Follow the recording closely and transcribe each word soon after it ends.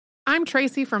I'm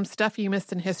Tracy from Stuff You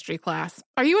Missed in History class.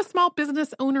 Are you a small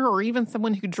business owner or even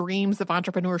someone who dreams of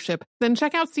entrepreneurship? Then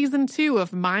check out Season 2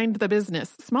 of Mind the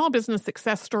Business, Small Business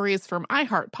Success Stories from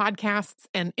iHeart Podcasts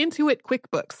and Intuit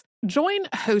QuickBooks. Join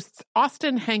hosts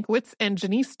Austin Hankwitz and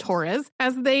Janice Torres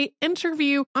as they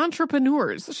interview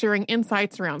entrepreneurs sharing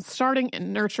insights around starting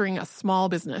and nurturing a small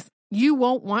business. You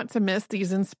won't want to miss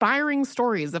these inspiring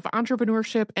stories of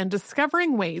entrepreneurship and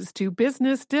discovering ways to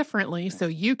business differently so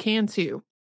you can too.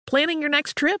 Planning your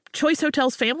next trip? Choice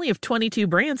Hotels' family of 22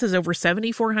 brands has over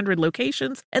 7,400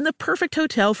 locations and the perfect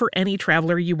hotel for any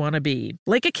traveler you want to be.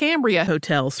 Like a Cambria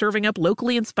Hotel, serving up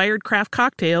locally inspired craft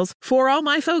cocktails for all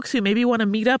my folks who maybe want to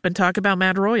meet up and talk about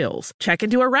Mad Royals. Check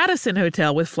into a Radisson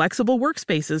Hotel with flexible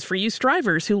workspaces for you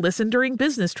strivers who listen during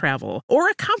business travel. Or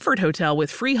a Comfort Hotel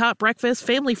with free hot breakfast,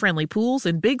 family-friendly pools,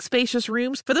 and big spacious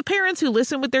rooms for the parents who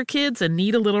listen with their kids and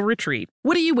need a little retreat.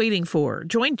 What are you waiting for?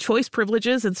 Join Choice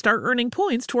Privileges and start earning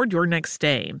points toward your next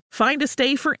stay. Find a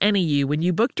stay for any you when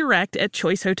you book direct at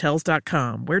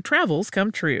choicehotels.com, where travels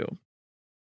come true.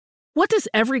 What does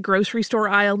every grocery store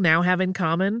aisle now have in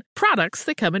common? Products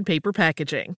that come in paper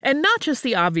packaging. And not just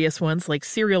the obvious ones like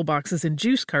cereal boxes and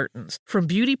juice cartons. From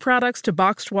beauty products to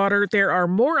boxed water, there are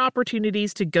more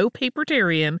opportunities to go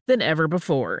papertarian than ever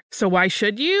before. So why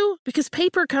should you? Because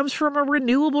paper comes from a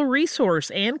renewable resource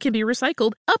and can be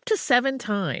recycled up to 7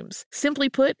 times. Simply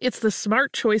put, it's the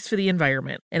smart choice for the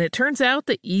environment. And it turns out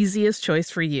the easiest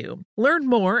choice for you. Learn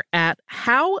more at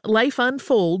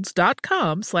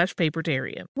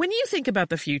howlifeunfolds.com/papertarian. When you think about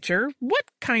the future, what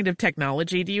kind of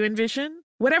technology do you envision?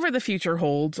 Whatever the future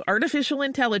holds, artificial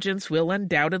intelligence will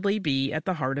undoubtedly be at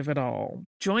the heart of it all.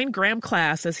 Join Graham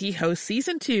Class as he hosts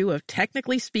Season 2 of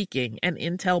Technically Speaking, an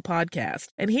Intel podcast,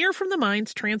 and hear from the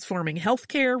minds transforming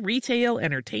healthcare, retail,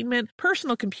 entertainment,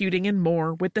 personal computing, and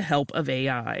more with the help of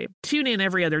AI. Tune in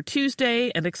every other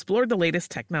Tuesday and explore the latest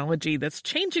technology that's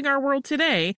changing our world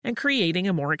today and creating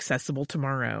a more accessible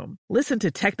tomorrow. Listen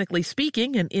to Technically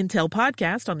Speaking, an Intel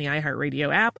podcast on the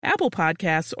iHeartRadio app, Apple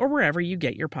Podcasts, or wherever you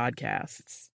get your podcasts.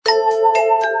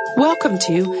 Welcome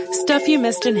to Stuff You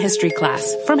Missed in History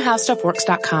class from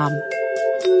HowStuffWorks.com.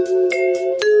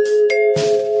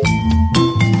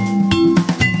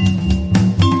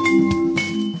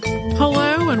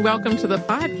 Hello and welcome to the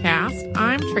podcast.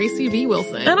 I'm Tracy V.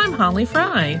 Wilson. And I'm Holly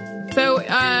Fry. So,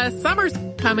 summer's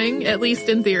coming, at least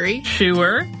in theory.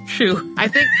 Sure. I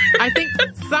think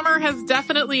summer has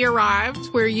definitely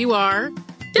arrived where you are,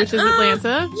 which is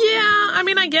Atlanta. Yeah, I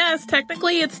mean, I guess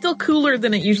technically it's still cooler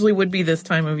than it usually would be this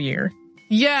time of year.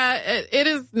 Yeah, it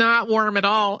is not warm at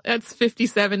all. It's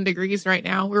 57 degrees right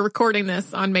now. We're recording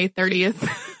this on May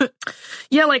 30th.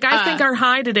 Yeah, like I think our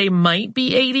high today might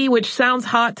be 80, which sounds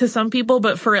hot to some people,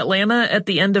 but for Atlanta at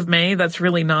the end of May, that's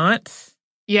really not.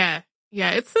 Yeah,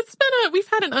 it's been we've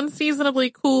had an unseasonably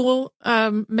cool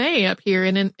May up here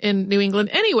in New England.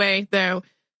 Anyway, though,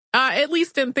 at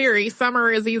least in theory,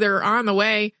 summer is either on the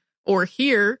way or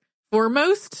here for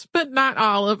most, but not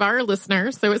all of our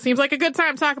listeners. So it seems like a good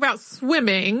time to talk about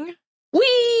swimming.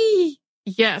 Whee!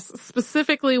 Yes,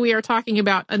 specifically we are talking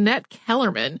about Annette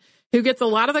Kellerman, who gets a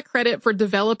lot of the credit for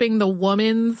developing the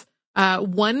woman's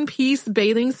one-piece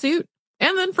bathing suit,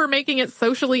 and then for making it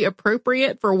socially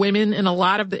appropriate for women in a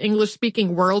lot of the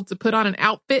English-speaking world to put on an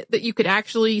outfit that you could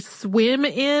actually swim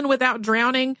in without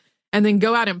drowning and then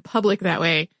go out in public that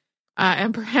way.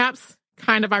 And perhaps,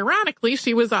 kind of ironically,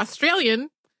 she was Australian,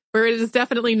 where it is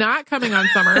definitely not coming on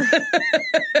summer.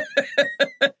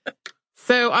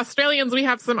 So Australians, we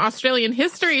have some Australian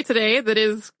history today that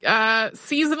is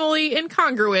seasonally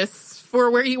incongruous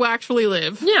for where you actually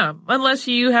live. Yeah, unless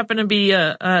you happen to be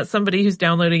somebody who's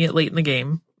downloading it late in the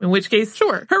game, in which case,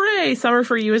 sure, hooray, summer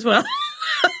for you as well.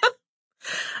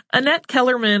 Annette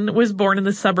Kellerman was born in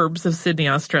the suburbs of Sydney,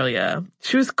 Australia.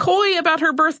 She was coy about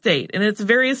her birth date, and it's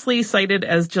variously cited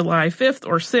as July 5th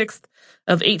or 6th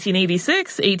of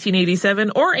 1886,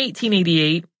 1887, or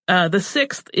 1888. The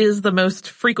 6th is the most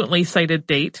frequently cited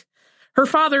date. Her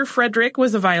father, Frederick,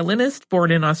 was a violinist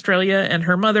born in Australia, and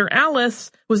her mother,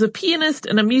 Alice, was a pianist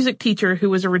and a music teacher who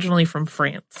was originally from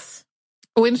France.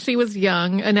 When she was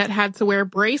young, Annette had to wear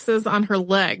braces on her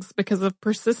legs because of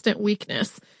persistent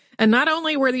weakness. And not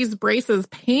only were these braces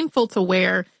painful to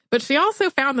wear, but she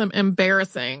also found them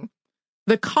embarrassing.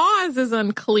 The cause is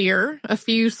unclear. A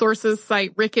few sources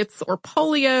cite rickets or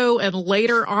polio, and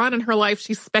later on in her life,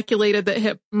 she speculated that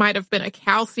it might have been a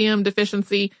calcium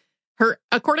deficiency.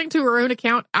 According to her own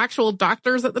account, actual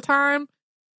doctors at the time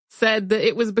said that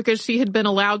it was because she had been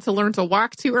allowed to learn to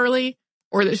walk too early,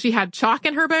 or that she had chalk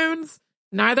in her bones.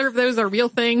 Neither of those are real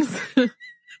things.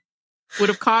 Would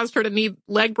have caused her to need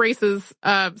leg braces.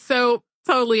 So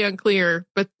totally unclear,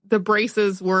 but the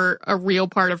braces were a real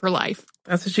part of her life.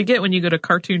 That's what you get when you go to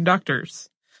cartoon doctors.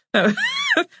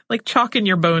 Like chalk in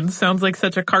your bones sounds like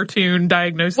such a cartoon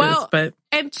diagnosis, but...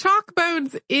 And chalk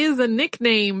bones is a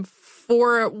nickname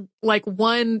for like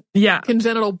one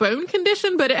congenital bone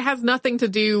condition, but it has nothing to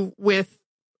do with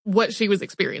what she was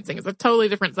experiencing. It's a totally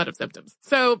different set of symptoms.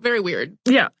 So very weird.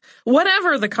 Yeah.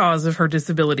 Whatever the cause of her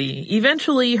disability,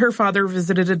 eventually her father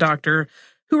visited a doctor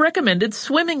who recommended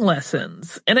swimming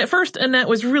lessons. And at first, Annette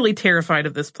was really terrified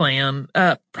of this plan,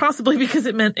 possibly because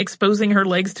it meant exposing her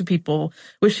legs to people,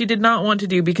 which she did not want to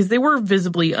do because they were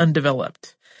visibly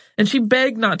undeveloped. And she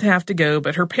begged not to have to go,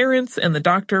 but her parents and the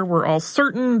doctor were all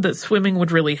certain that swimming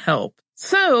would really help.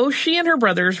 So she and her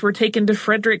brothers were taken to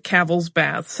Frederick Cavill's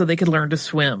baths so they could learn to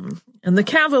swim. And the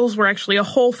Cavills were actually a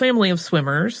whole family of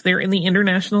swimmers. They're in the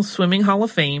International Swimming Hall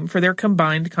of Fame for their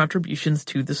combined contributions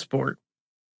to the sport.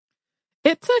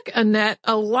 It took Annette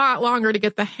a lot longer to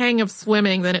get the hang of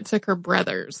swimming than it took her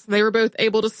brothers. They were both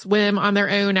able to swim on their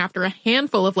own after a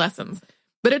handful of lessons,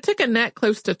 but it took Annette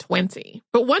close to 20.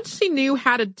 But once she knew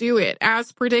how to do it,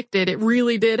 as predicted, it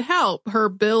really did help her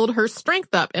build her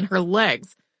strength up in her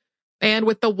legs. And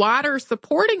with the water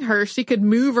supporting her, she could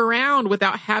move around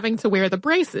without having to wear the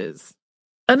braces.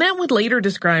 Annette would later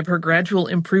describe her gradual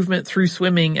improvement through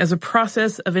swimming as a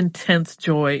process of intense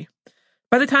joy.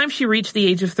 By the time she reached the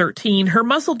age of 13, her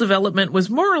muscle development was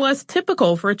more or less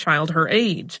typical for a child her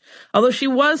age, although she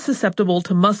was susceptible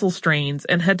to muscle strains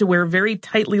and had to wear very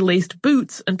tightly laced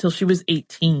boots until she was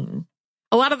 18.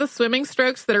 A lot of the swimming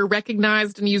strokes that are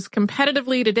recognized and used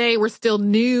competitively today were still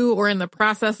new or in the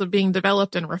process of being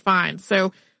developed and refined.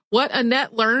 So what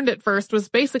Annette learned at first was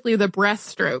basically the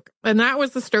breaststroke, and that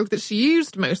was the stroke that she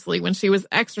used mostly when she was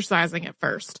exercising at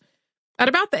first. At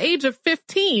about the age of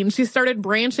 15, she started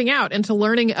branching out into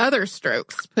learning other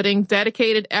strokes, putting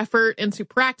dedicated effort into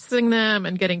practicing them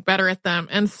and getting better at them.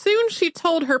 And soon she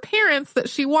told her parents that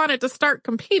she wanted to start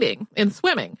competing in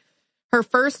swimming. Her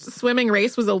first swimming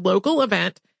race was a local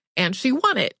event, and she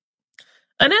won it.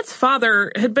 Annette's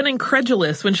father had been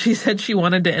incredulous when she said she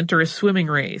wanted to enter a swimming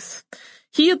race.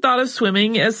 He had thought of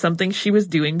swimming as something she was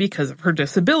doing because of her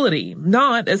disability,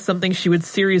 not as something she would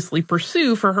seriously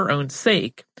pursue for her own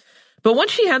sake. But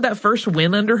once she had that first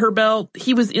win under her belt,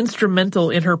 he was instrumental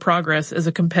in her progress as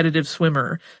a competitive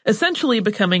swimmer, essentially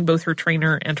becoming both her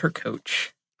trainer and her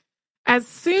coach. As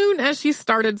soon as she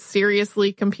started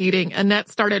seriously competing, Annette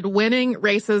started winning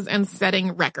races and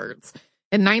setting records.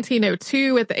 In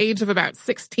 1902, at the age of about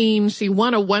 16, she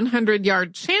won a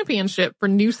 100-yard championship for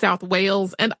New South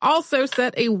Wales and also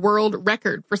set a world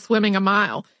record for swimming a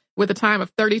mile with a time of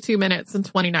 32 minutes and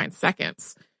 29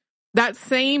 seconds. That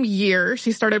same year,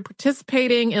 she started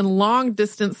participating in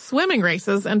long-distance swimming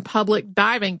races and public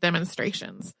diving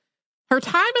demonstrations. Her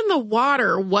time in the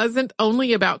water wasn't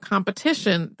only about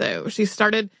competition, though. She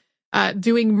started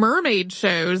doing mermaid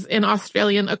shows in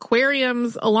Australian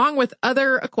aquariums, along with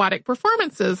other aquatic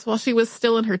performances while she was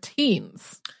still in her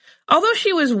teens. Although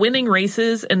she was winning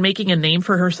races and making a name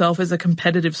for herself as a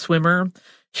competitive swimmer,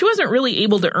 she wasn't really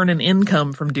able to earn an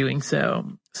income from doing so.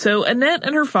 So Annette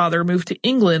and her father moved to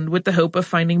England with the hope of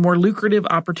finding more lucrative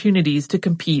opportunities to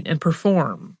compete and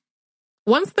perform.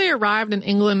 Once they arrived in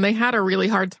England, they had a really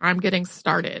hard time getting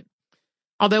started.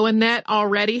 Although Annette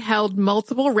already held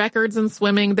multiple records in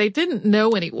swimming, they didn't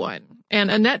know anyone,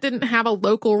 and Annette didn't have a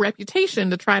local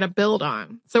reputation to try to build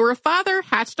on. So her father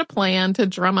hatched a plan to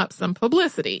drum up some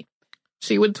publicity.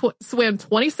 She would swim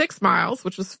 26 miles,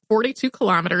 which was 42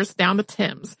 kilometers, down the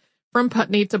Thames, from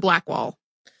Putney to Blackwall.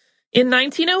 In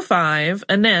 1905,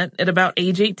 Annette, at about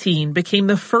age 18, became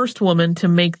the first woman to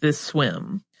make this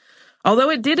swim.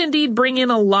 Although it did indeed bring in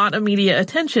a lot of media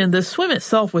attention, the swim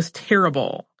itself was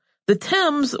terrible. The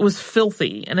Thames was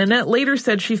filthy, and Annette later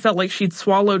said she felt like she'd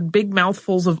swallowed big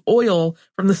mouthfuls of oil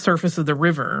from the surface of the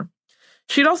river.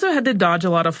 She'd also had to dodge a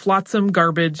lot of flotsam,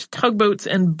 garbage, tugboats,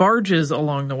 and barges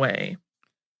along the way.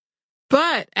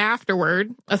 But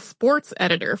afterward, a sports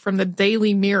editor from the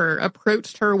Daily Mirror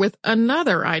approached her with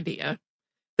another idea.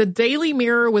 The Daily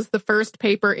Mirror was the first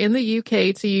paper in the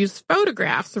UK to use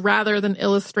photographs rather than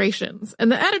illustrations, and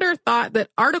the editor thought that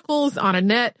articles on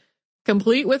Annette,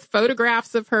 complete with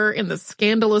photographs of her in the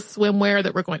scandalous swimwear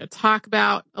that we're going to talk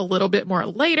about a little bit more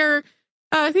later,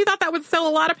 he thought that would sell a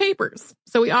lot of papers.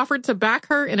 So he offered to back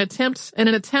her in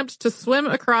an attempt to swim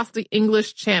across the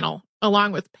English Channel,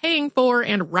 along with paying for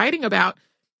and writing about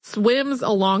swims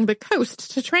along the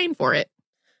coast to train for it.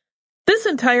 This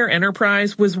entire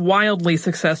enterprise was wildly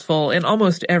successful in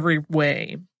almost every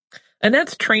way.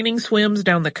 Annette's training swims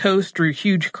down the coast drew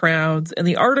huge crowds, and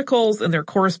the articles and their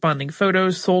corresponding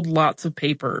photos sold lots of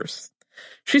papers.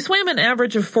 She swam an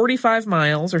average of 45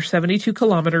 miles or 72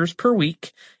 kilometers per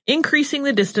week, increasing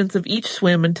the distance of each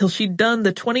swim until she'd done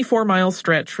the 24-mile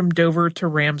stretch from Dover to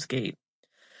Ramsgate.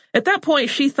 At that point,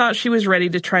 she thought she was ready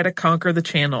to try to conquer the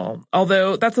Channel.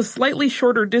 Although that's a slightly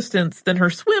shorter distance than her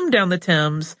swim down the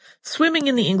Thames, swimming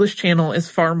in the English Channel is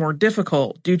far more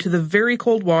difficult due to the very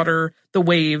cold water, the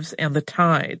waves, and the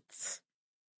tides.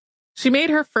 She made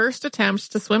her first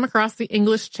attempt to swim across the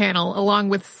English Channel along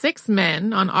with 6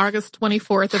 men on August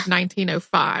 24th of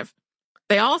 1905.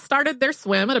 They all started their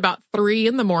swim at about 3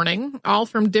 in the morning, all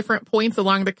from different points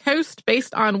along the coast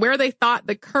based on where they thought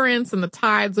the currents and the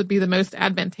tides would be the most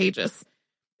advantageous.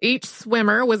 Each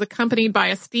swimmer was accompanied by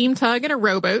a steam tug and a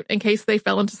rowboat in case they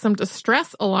fell into some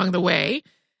distress along the way.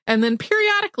 And then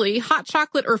periodically, hot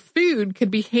chocolate or food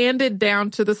could be handed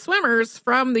down to the swimmers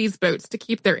from these boats to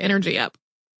keep their energy up.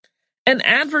 An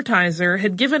advertiser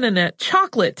had given Annette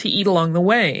chocolate to eat along the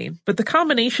way, but the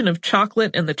combination of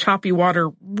chocolate and the choppy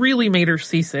water really made her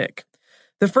seasick.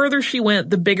 The further she went,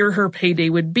 the bigger her payday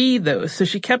would be, though, so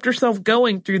she kept herself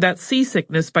going through that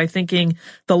seasickness by thinking,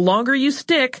 the longer you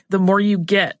stick, the more you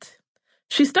get.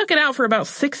 She stuck it out for about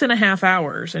 6.5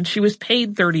 hours, and she was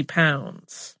paid 30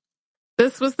 pounds.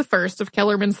 This was the first of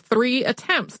Kellerman's 3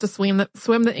 attempts to swim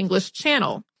the English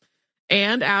Channel.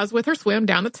 And as with her swim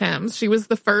down the Thames, she was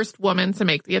the first woman to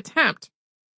make the attempt.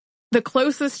 The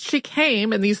closest she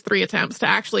came in these 3 attempts to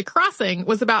actually crossing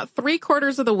was about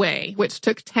 3/4 of the way, which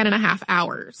took 10.5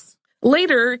 hours.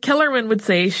 Later, Kellerman would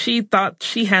say she thought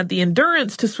she had the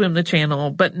endurance to swim the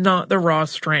Channel, but not the raw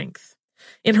strength.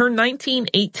 In her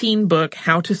 1918 book,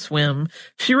 How to Swim,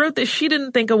 she wrote that she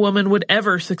didn't think a woman would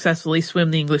ever successfully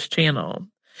swim the English Channel.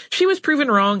 She was proven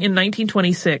wrong in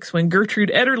 1926 when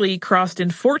Gertrude Ederle crossed in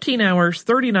 14 hours,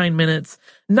 39 minutes,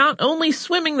 not only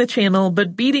swimming the Channel,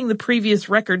 but beating the previous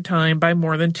record time by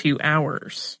more than 2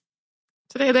 hours.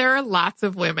 Today, there are lots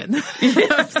of women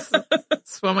that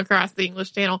swim across the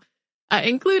English Channel,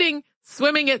 including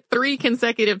swimming it 3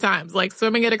 consecutive times, like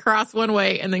swimming it across one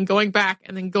way and then going back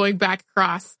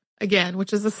across again,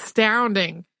 which is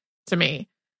astounding to me.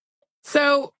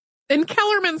 So, in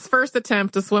Kellerman's first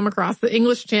attempt to swim across the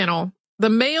English Channel, the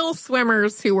male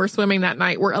swimmers who were swimming that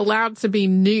night were allowed to be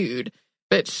nude,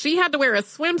 but she had to wear a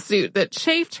swimsuit that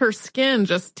chafed her skin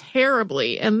just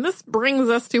terribly. And this brings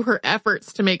us to her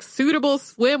efforts to make suitable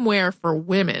swimwear for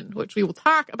women, which we will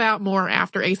talk about more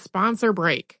after a sponsor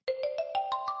break.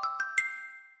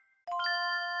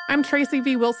 I'm Tracy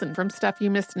V. Wilson from Stuff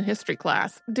You Missed in History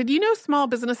Class. Did you know small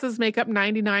businesses make up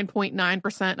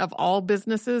 99.9% of all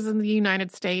businesses in the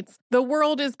United States? The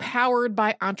world is powered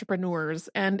by entrepreneurs,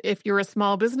 and if you're a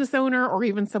small business owner or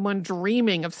even someone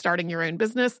dreaming of starting your own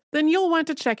business, then you'll want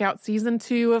to check out Season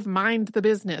 2 of Mind the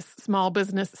Business, Small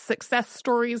Business Success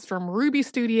Stories from Ruby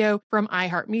Studio, from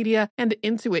iHeartMedia, and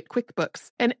Intuit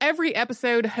QuickBooks. And every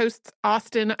episode, hosts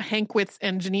Austin Hankwitz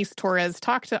and Janice Torres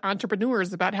talk to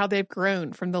entrepreneurs about how they've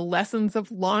grown from the lessons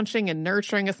of launching and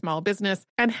nurturing a small business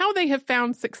and how they have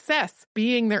found success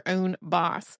being their own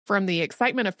boss. From the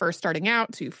excitement of first starting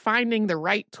out to finding the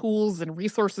right tools and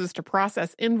resources to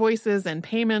process invoices and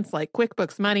payments like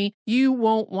QuickBooks Money, you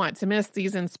won't want to miss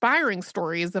these inspiring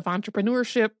stories of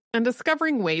entrepreneurship and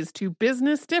discovering ways to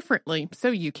business differently so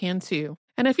you can too.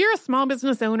 And if you're a small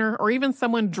business owner or even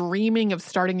someone dreaming of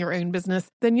starting your own business,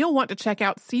 then you'll want to check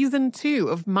out Season 2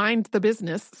 of Mind the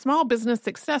Business, Small Business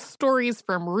Success Stories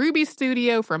from Ruby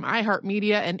Studio, from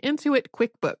iHeartMedia, and Intuit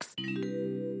QuickBooks.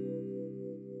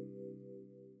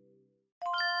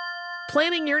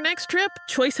 Planning your next trip?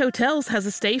 Choice Hotels has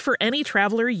a stay for any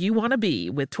traveler you want to be,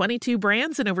 with 22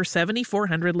 brands and over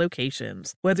 7,400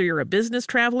 locations. Whether you're a business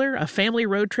traveler, a family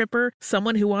road tripper,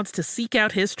 someone who wants to seek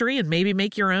out history and maybe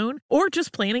make your own, or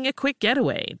just planning a quick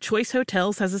getaway, Choice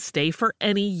Hotels has a stay for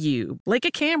any you. Like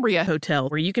a Cambria Hotel,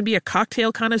 where you can be a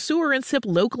cocktail connoisseur and sip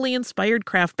locally inspired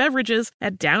craft beverages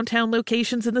at downtown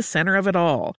locations in the center of it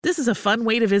all. This is a fun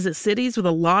way to visit cities with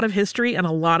a lot of history and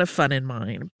a lot of fun in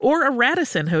mind. Or a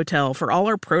Radisson Hotel for all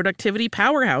our productivity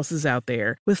powerhouses out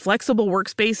there. With flexible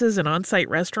workspaces and on-site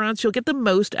restaurants, you'll get the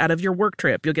most out of your work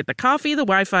trip. You'll get the coffee, the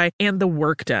Wi-Fi, and the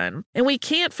work done. And we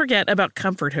can't forget about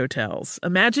Comfort Hotels.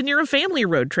 Imagine you're a family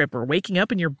road tripper, waking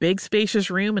up in your big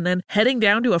spacious room and then heading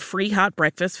down to a free hot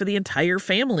breakfast for the entire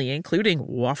family, including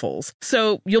waffles.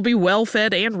 So you'll be well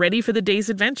fed and ready for the day's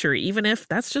adventure, even if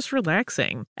that's just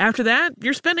relaxing. After that,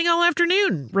 you're spending all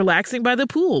afternoon relaxing by the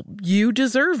pool. You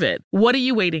deserve it. What are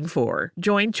you waiting for?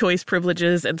 Join Choice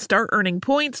Privileges and start earning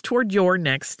points toward your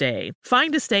next stay.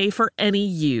 Find a stay for any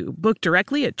you. Book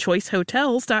directly at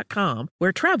choicehotels.com,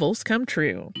 where travels come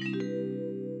true.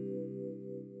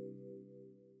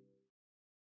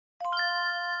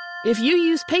 If you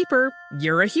use paper,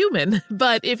 you're a human.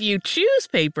 But if you choose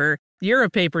paper, you're a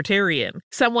papertarian,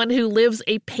 someone who lives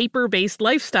a paper-based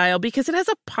lifestyle because it has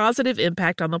a positive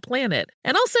impact on the planet.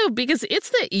 And also because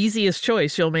it's the easiest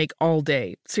choice you'll make all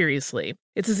day. Seriously.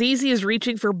 It's as easy as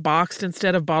reaching for boxed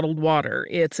instead of bottled water.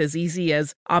 It's as easy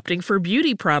as opting for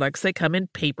beauty products that come in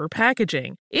paper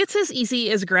packaging. It's as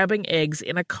easy as grabbing eggs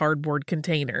in a cardboard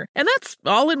container. And that's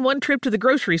all in one trip to the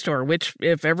grocery store, which,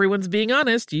 if everyone's being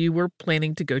honest, you were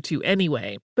planning to go to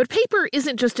anyway. But paper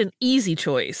isn't just an easy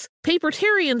choice.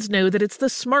 Papertarians know that it's the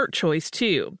smart choice,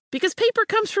 too. Because paper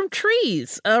comes from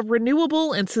trees, a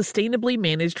renewable and sustainably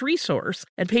managed resource.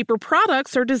 And paper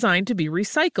products are designed to be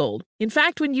recycled. In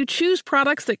fact, when you choose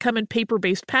products that come in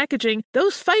paper-based packaging,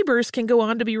 those fibers can go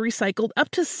on to be recycled up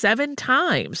to 7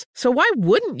 times. So why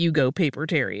wouldn't you go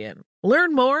papertarian?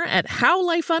 Learn more at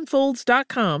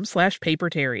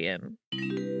howlifeunfolds.com/papertarian.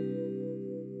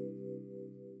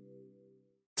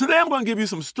 Today I'm going to give you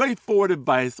some straightforward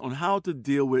advice on how to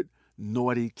deal with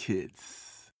naughty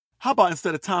kids. How about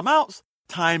instead of timeouts,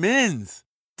 time-ins?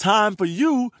 Time for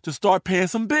you to start paying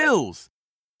some bills.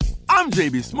 I'm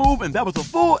JB Smoove, and that was a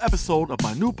full episode of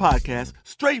my new podcast,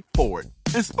 Straightforward,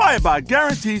 inspired by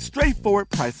guaranteed straightforward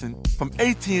pricing from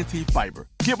AT&T Fiber.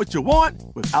 Get what you want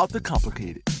without the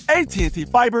complicated. AT&T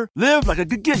Fiber, live like a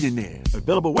gigillionaire.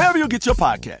 Available wherever you get your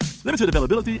podcast. Limited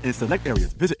availability in select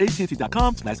areas. Visit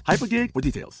AT&T.com/hypergig for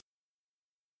details.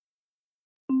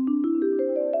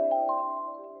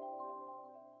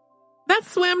 That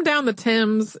swim down the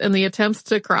Thames and the attempts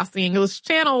to cross the English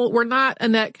Channel were not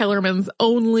Annette Kellerman's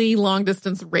only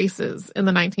long-distance races in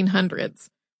the 1900s.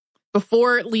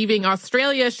 Before leaving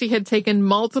Australia, she had taken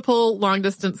multiple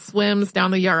long-distance swims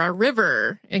down the Yarra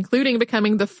River, including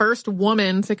becoming the first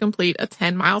woman to complete a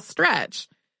 10-mile stretch.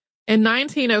 In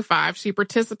 1905, she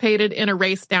participated in a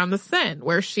race down the Seine,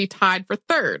 where she tied for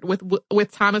third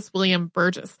with Thomas William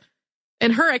Burgess.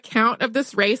 In her account of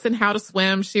this race and how to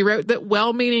swim, she wrote that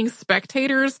well-meaning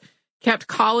spectators kept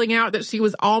calling out that she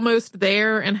was almost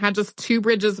there and had just 2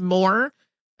 bridges more.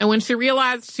 And when she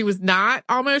realized she was not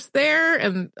almost there,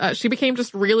 and she became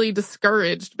just really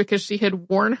discouraged because she had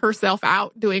worn herself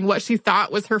out doing what she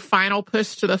thought was her final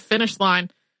push to the finish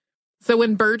line. So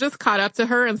when Burgess caught up to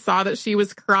her and saw that she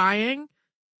was crying,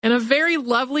 in a very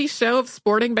lovely show of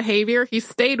sporting behavior, he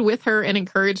stayed with her and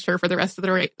encouraged her for the rest of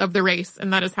the race,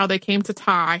 and that is how they came to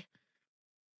tie.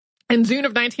 In June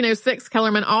of 1906,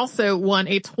 Kellerman also won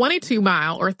a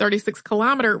 22-mile or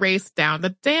 36-kilometer race down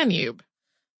the Danube.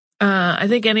 I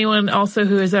think anyone also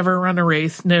who has ever run a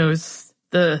race knows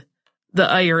the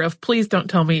ire of, please don't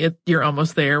tell me you're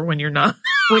almost there when you're not.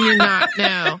 When you're not,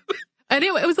 no. And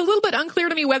it was a little bit unclear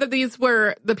to me whether these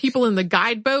were the people in the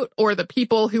guide boat or the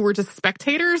people who were just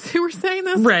spectators who were saying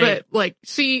this. Right. But like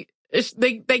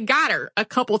they got her a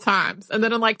couple times. And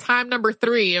then in like time number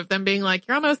 3 of them being like,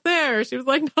 you're almost there, she was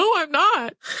like, no, I'm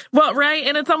not. Well, right.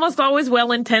 And it's almost always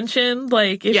well-intentioned.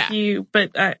 Like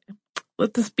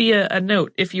let this be a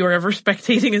note. If you are ever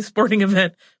spectating a sporting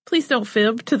event, please don't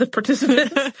fib to the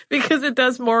participants because it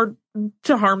does more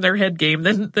to harm their head game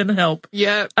than help.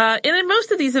 Yeah. And in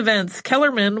most of these events,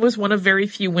 Kellerman was one of very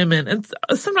few women, and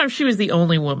sometimes she was the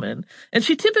only woman. And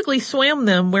she typically swam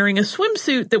them wearing a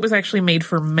swimsuit that was actually made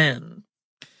for men.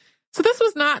 So this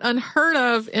was not unheard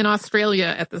of in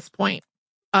Australia at this point.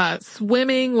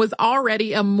 Swimming was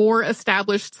already a more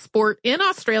established sport in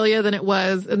Australia than it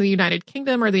was in the United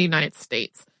Kingdom or the United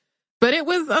States. But it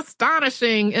was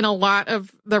astonishing in a lot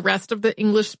of the rest of the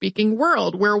English-speaking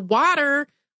world, where water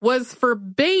was for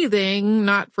bathing,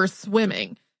 not for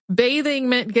swimming. Bathing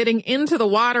meant getting into the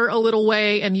water a little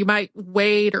way, and you might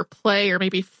wade or play or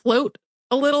maybe float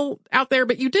a little out there,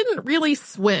 but you didn't really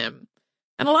swim.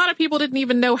 And a lot of people didn't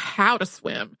even know how to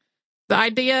swim. The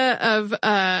idea of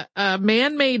a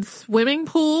man-made swimming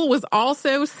pool was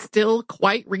also still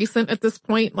quite recent at this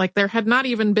point. Like, there had not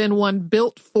even been one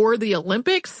built for the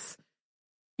Olympics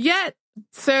yet.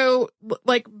 So,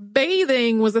 like,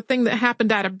 bathing was a thing that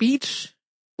happened at a beach,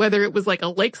 whether it was like a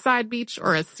lakeside beach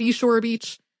or a seashore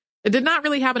beach. It did not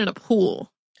really happen in a pool.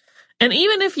 And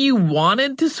even if you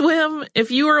wanted to swim,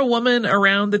 if you were a woman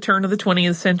around the turn of the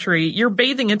 20th century, your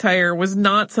bathing attire was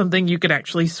not something you could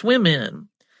actually swim in.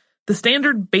 The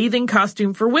standard bathing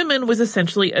costume for women was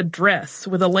essentially a dress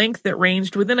with a length that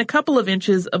ranged within a couple of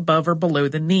inches above or below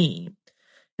the knee.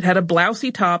 It had a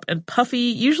blousy top and puffy,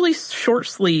 usually short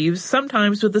sleeves,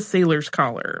 sometimes with a sailor's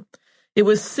collar. It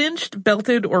was cinched,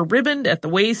 belted, or ribboned at the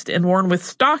waist and worn with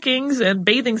stockings and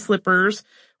bathing slippers,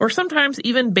 or sometimes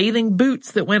even bathing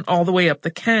boots that went all the way up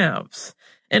the calves.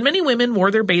 And many women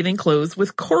wore their bathing clothes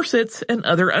with corsets and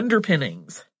other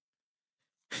underpinnings.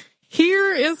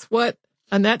 Here is what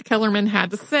Annette Kellerman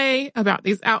had to say about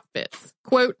these outfits.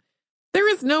 Quote, "There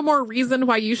is no more reason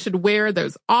why you should wear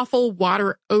those awful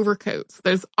water overcoats,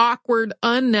 those awkward,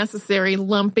 unnecessary,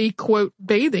 lumpy, quote,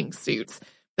 bathing suits,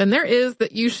 than there is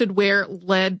that you should wear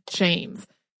lead chains.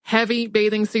 Heavy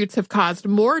bathing suits have caused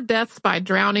more deaths by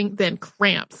drowning than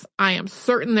cramps. I am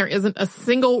certain there isn't a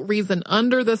single reason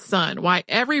under the sun why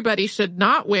everybody should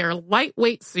not wear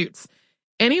lightweight suits.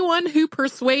 Anyone who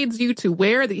persuades you to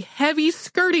wear the heavy,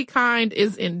 skirty kind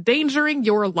is endangering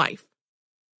your life."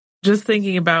 Just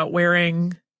thinking about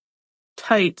wearing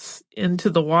tights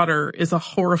into the water is a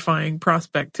horrifying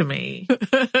prospect to me.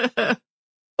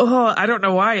 Oh, I don't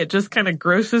know why. It just kind of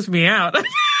grosses me out.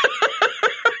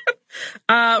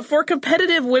 For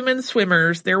competitive women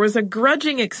swimmers, there was a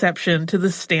grudging exception to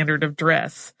the standard of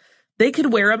dress. They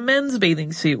could wear a men's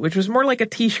bathing suit, which was more like a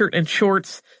t-shirt and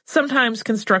shorts, sometimes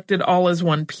constructed all as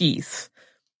one piece.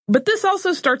 But this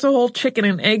also starts a whole chicken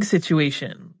and egg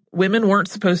situation. Women weren't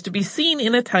supposed to be seen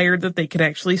in attire that they could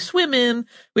actually swim in,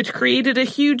 which created a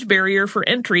huge barrier for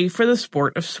entry for the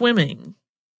sport of swimming.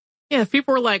 Yeah, if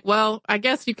people were like, well, I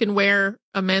guess you can wear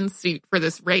a men's suit for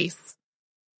this race.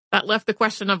 That left the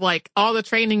question of like all the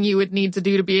training you would need to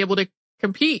do to be able to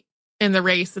compete in the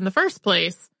race in the first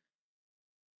place.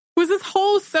 Was this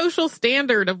whole social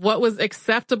standard of what was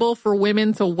acceptable for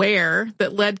women to wear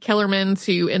that led Kellerman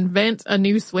to invent a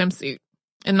new swimsuit.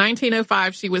 In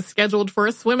 1905, she was scheduled for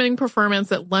a swimming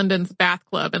performance at London's Bath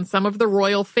Club, and some of the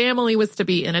royal family was to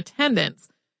be in attendance.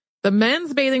 The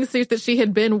men's bathing suit that she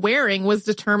had been wearing was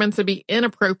determined to be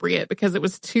inappropriate because it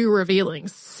was too revealing.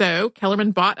 So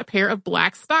Kellerman bought a pair of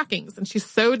black stockings, and she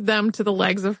sewed them to the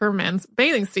legs of her men's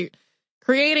bathing suit,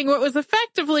 creating what was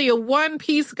effectively a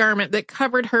one-piece garment that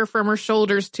covered her from her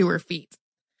shoulders to her feet.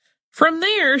 From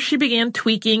there, she began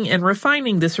tweaking and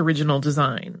refining this original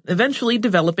design, eventually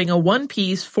developing a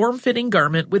one-piece, form-fitting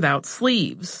garment without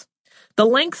sleeves. The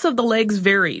lengths of the legs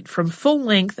varied from full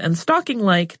length and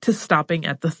stocking-like to stopping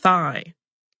at the thigh.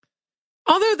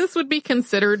 Although this would be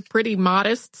considered pretty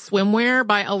modest swimwear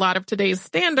by a lot of today's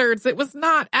standards, it was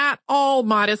not at all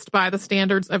modest by the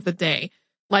standards of the day.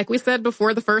 Like we said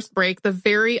before the first break, the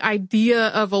very idea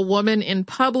of a woman in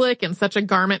public in such a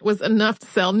garment was enough to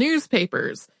sell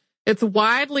newspapers. It's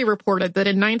widely reported that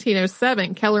in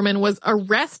 1907, Kellerman was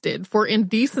arrested for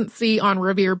indecency on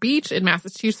Revere Beach in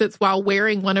Massachusetts while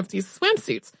wearing one of these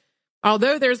swimsuits.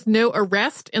 Although there's no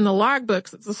arrest in the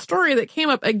logbooks, it's a story that came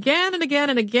up again and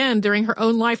again and again during her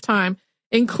own lifetime,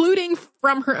 including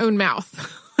from her own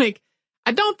mouth.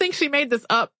 I don't think she made this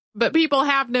up, but people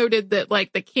have noted that,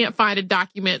 they can't find a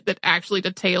document that actually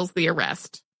details the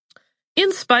arrest.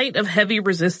 In spite of heavy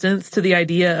resistance to the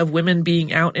idea of women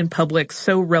being out in public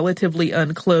so relatively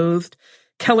unclothed,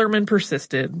 Kellerman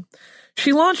persisted.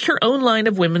 She launched her own line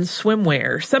of women's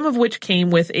swimwear, some of which came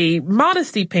with a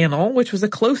modesty panel, which was a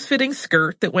close-fitting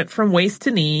skirt that went from waist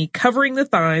to knee, covering the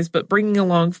thighs but bringing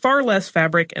along far less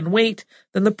fabric and weight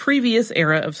than the previous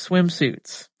era of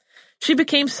swimsuits. She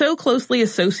became so closely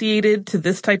associated to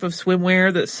this type of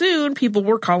swimwear that soon people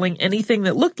were calling anything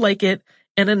that looked like it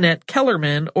an Annette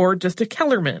Kellerman or just a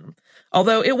Kellerman,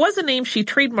 although it was a name she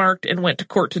trademarked and went to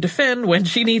court to defend when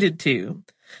she needed to.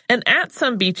 And at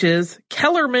some beaches,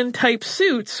 Kellerman-type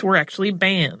suits were actually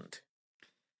banned.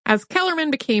 As Kellerman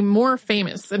became more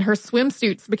famous and her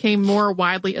swimsuits became more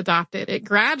widely adopted, it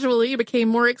gradually became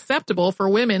more acceptable for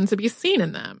women to be seen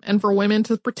in them and for women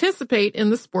to participate in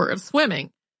the sport of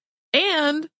swimming.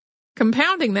 And,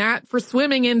 compounding that, for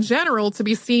swimming in general to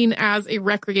be seen as a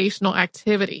recreational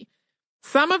activity.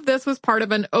 Some of this was part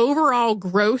of an overall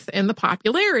growth in the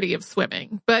popularity of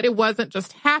swimming, but it wasn't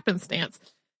just happenstance.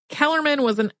 Kellerman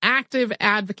was an active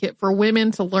advocate for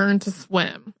women to learn to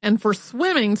swim, and for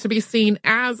swimming to be seen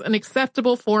as an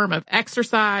acceptable form of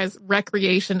exercise,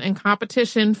 recreation, and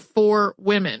competition for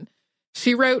women.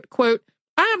 She wrote, quote,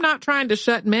 "I am not trying to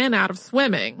shut men out of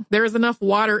swimming. There is enough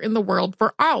water in the world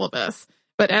for all of us.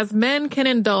 But as men can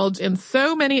indulge in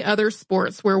so many other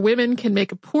sports where women can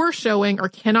make a poor showing or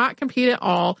cannot compete at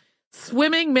all,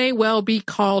 swimming may well be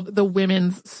called the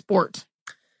women's sport."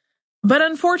 But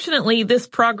unfortunately, this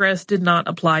progress did not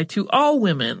apply to all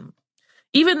women.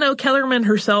 Even though Kellerman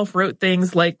herself wrote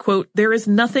things like, quote, "There is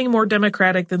nothing more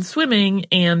democratic than swimming,"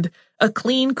 and "a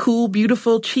clean, cool,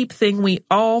 beautiful, cheap thing we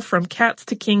all, from cats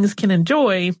to kings, can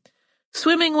enjoy,"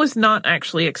 swimming was not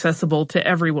actually accessible to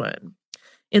everyone.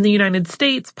 In the United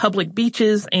States, public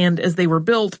beaches and, as they were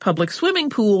built, public swimming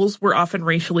pools were often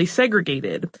racially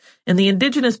segregated, and the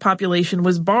indigenous population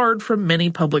was barred from many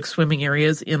public swimming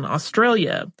areas in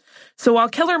Australia. So while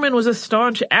Kellerman was a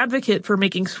staunch advocate for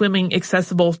making swimming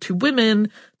accessible to women,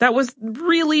 that was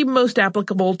really most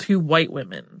applicable to white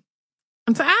women.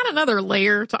 And to add another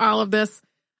layer to all of this,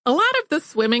 a lot of the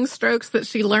swimming strokes that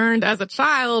she learned as a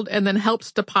child and then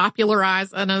helped to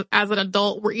popularize as an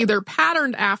adult were either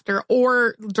patterned after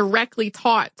or directly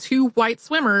taught to white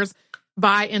swimmers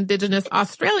by Indigenous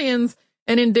Australians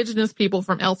and Indigenous people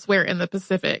from elsewhere in the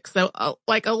Pacific. So a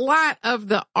lot of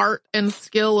the art and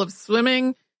skill of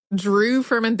swimming drew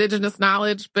from Indigenous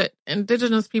knowledge, but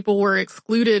Indigenous people were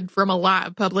excluded from a lot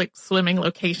of public swimming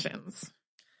locations.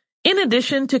 In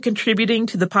addition to contributing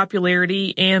to the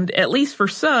popularity and, at least for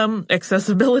some,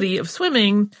 accessibility of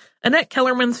swimming, Annette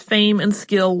Kellerman's fame and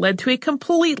skill led to a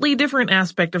completely different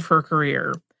aspect of her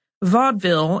career: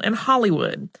 vaudeville and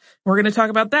Hollywood. We're going to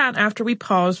talk about that after we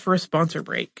pause for a sponsor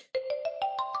break.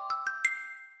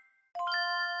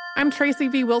 I'm Tracy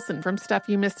V. Wilson from Stuff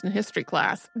You Missed in History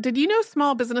Class. Did you know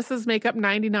small businesses make up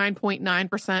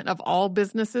 99.9% of all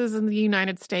businesses in the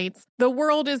United States? The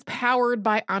world is powered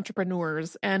by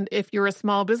entrepreneurs, and if you're a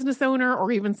small business owner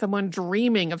or even someone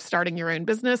dreaming of starting your own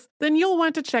business, then you'll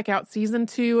want to check out Season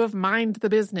 2 of Mind the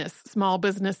Business, small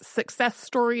business success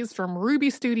stories from Ruby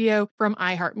Studio, from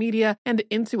iHeartMedia, and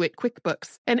Intuit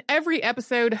QuickBooks. And every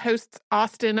episode, hosts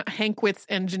Austin Hankwitz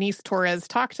and Janice Torres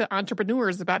talk to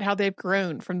entrepreneurs about how they've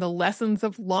grown from the lessons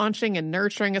of launching and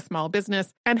nurturing a small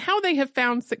business and how they have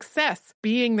found success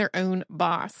being their own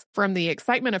boss. From the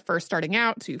excitement of first starting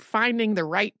out to finding the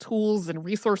right tools and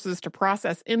resources to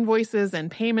process invoices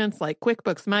and payments like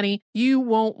QuickBooks Money, you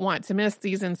won't want to miss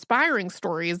these inspiring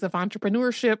stories of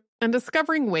entrepreneurship and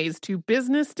discovering ways to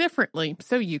business differently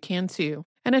so you can too.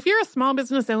 And if you're a small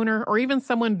business owner or even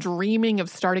someone dreaming of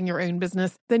starting your own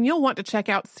business, then you'll want to check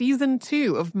out Season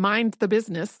 2 of Mind the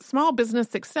Business, small business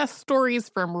success stories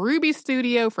from Ruby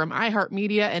Studio, from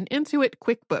iHeartMedia, and Intuit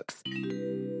QuickBooks.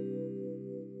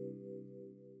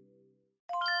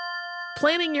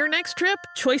 Planning your next trip?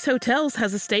 Choice Hotels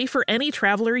has a stay for any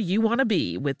traveler you want to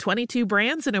be, with 22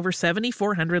 brands and over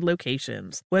 7,400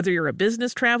 locations. Whether you're a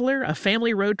business traveler, a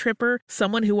family road tripper,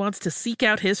 someone who wants to seek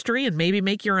out history and maybe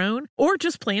make your own, or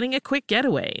just planning a quick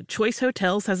getaway, Choice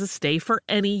Hotels has a stay for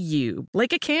any you.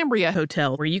 Like a Cambria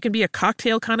Hotel, where you can be a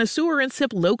cocktail connoisseur and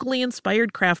sip locally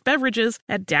inspired craft beverages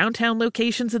at downtown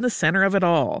locations in the center of it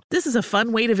all. This is a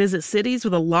fun way to visit cities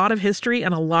with a lot of history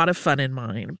and a lot of fun in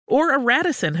mind. Or a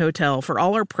Radisson Hotel for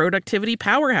all our productivity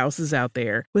powerhouses out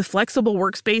there. With flexible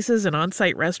workspaces and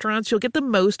on-site restaurants, you'll get the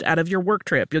most out of your work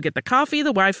trip. You'll get the coffee,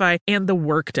 the Wi-Fi, and the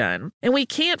work done. And we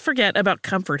can't forget about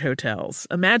Comfort Hotels.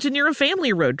 Imagine you're a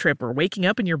family road tripper, waking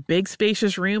up in your big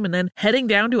spacious room and then heading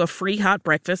down to a free hot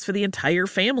breakfast for the entire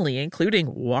family,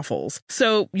 including waffles.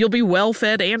 So you'll be well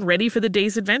fed and ready for the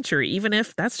day's adventure, even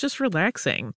if that's just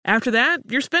relaxing. After that,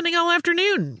 you're spending all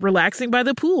afternoon relaxing by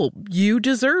the pool. You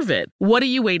deserve it. What are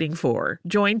you waiting for?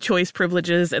 Join Choice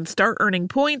Privileges and start earning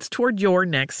points toward your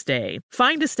next stay.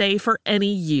 Find a stay for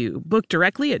any you. Book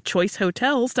directly at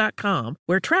choicehotels.com,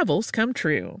 where travels come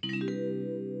true.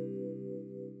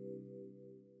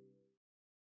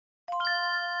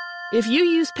 If you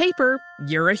use paper,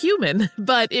 you're a human.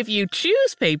 But if you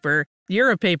choose paper,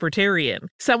 you're a papertarian,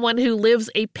 someone who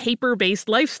lives a paper-based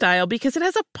lifestyle because it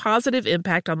has a positive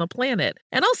impact on the planet.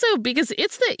 And also because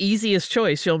it's the easiest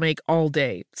choice you'll make all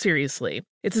day. Seriously.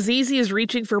 It's as easy as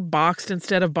reaching for boxed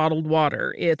instead of bottled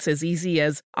water. It's as easy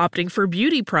as opting for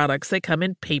beauty products that come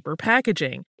in paper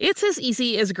packaging. It's as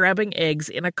easy as grabbing eggs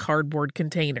in a cardboard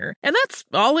container. And that's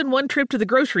all in one trip to the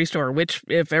grocery store, which,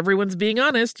 if everyone's being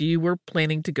honest, you were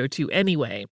planning to go to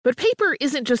anyway. But paper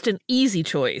isn't just an easy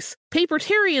choice.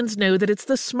 Papertarians know that it's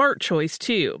the smart choice,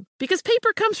 too. Because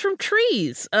paper comes from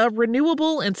trees, a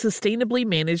renewable and sustainably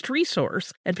managed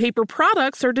resource. And paper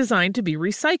products are designed to be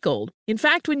recycled. In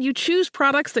fact, when you choose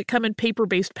products that come in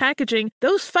paper-based packaging,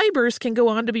 those fibers can go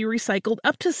on to be recycled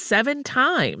up to 7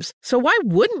 times. So why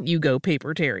wouldn't you go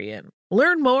papertarian?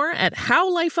 Learn more at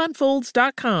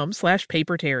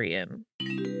howlifeunfolds.com/papertarian.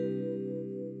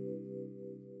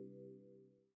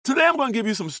 Today I'm going to give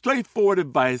you some straightforward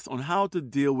advice on how to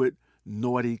deal with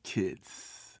naughty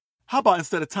kids. How about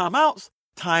instead of timeouts,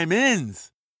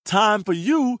 time-ins? Time for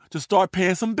you to start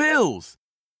paying some bills.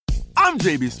 I'm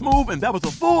JB Smoove, and that was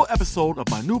a full episode of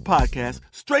my new podcast,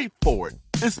 Straightforward,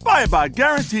 inspired by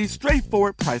guaranteed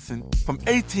straightforward pricing from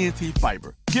AT&T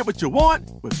Fiber. Get what you want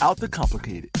without the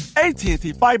complicated.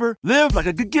 AT&T Fiber, live like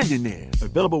a gigillionaire.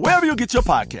 Available wherever you get your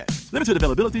podcasts. Limited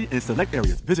availability in select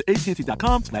areas. Visit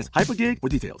AT&T.com/hypergig for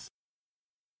details.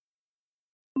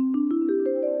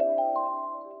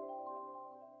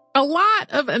 A lot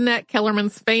of Annette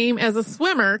Kellerman's fame as a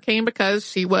swimmer came because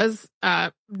she was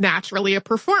naturally a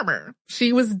performer.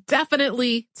 She was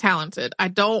definitely talented. I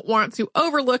don't want to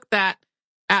overlook that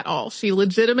at all. She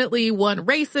legitimately won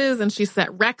races and she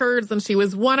set records and she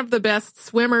was one of the best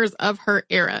swimmers of her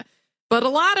era. But a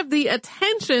lot of the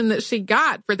attention that she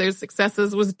got for those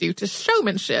successes was due to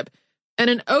showmanship and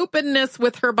an openness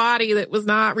with her body that was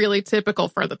not really typical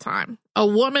for the time. A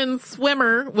woman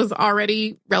swimmer was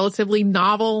already relatively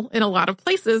novel in a lot of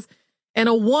places, and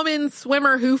a woman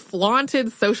swimmer who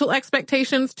flaunted social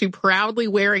expectations to proudly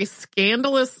wear a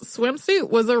scandalous swimsuit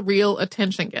was a real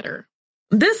attention getter.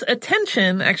 This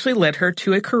attention actually led her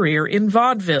to a career in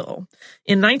vaudeville.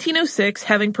 In 1906,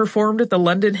 having performed at the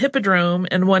London Hippodrome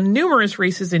and won numerous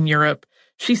races in Europe,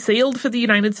 she sailed for the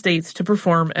United States to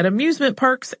perform at amusement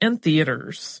parks and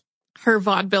theaters. Her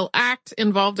vaudeville act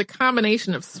involved a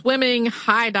combination of swimming,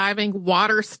 high diving,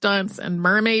 water stunts, and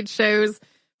mermaid shows,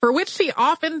 for which she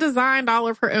often designed all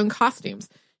of her own costumes.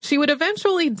 She would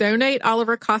eventually donate all of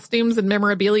her costumes and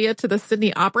memorabilia to the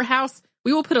Sydney Opera House.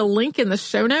 We will put a link in the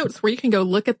show notes where you can go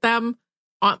look at them.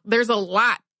 There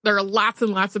are lots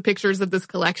and lots of pictures of this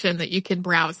collection that you can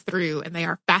browse through, and they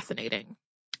are fascinating.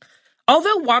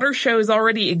 Although water shows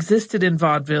already existed in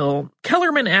vaudeville,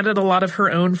 Kellerman added a lot of her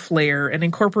own flair and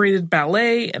incorporated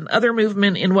ballet and other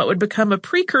movement in what would become a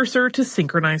precursor to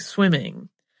synchronized swimming.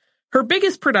 Her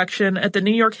biggest production at the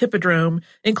New York Hippodrome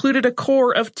included a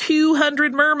corps of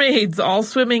 200 mermaids all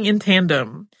swimming in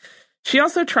tandem. She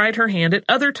also tried her hand at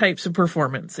other types of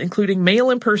performance, including male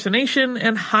impersonation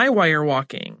and high wire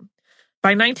walking.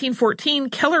 By 1914,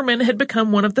 Kellerman had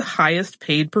become one of the highest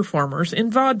paid performers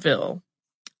in vaudeville.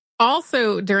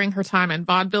 Also, during her time in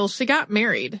vaudeville, she got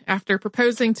married after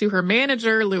proposing to her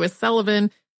manager, Louis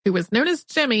Sullivan, who was known as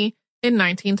Jimmy, in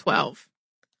 1912.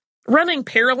 Running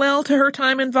parallel to her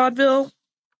time in vaudeville,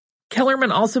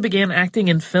 Kellerman also began acting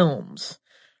in films.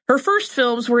 Her first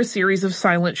films were a series of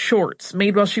silent shorts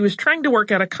made while she was trying to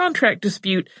work out a contract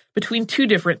dispute between two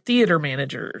different theater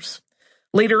managers.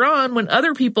 Later on, when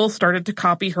other people started to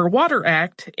copy her water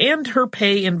act and her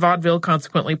pay in vaudeville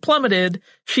consequently plummeted,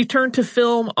 she turned to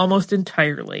film almost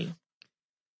entirely.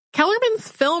 Kellerman's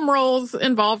film roles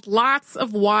involved lots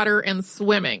of water and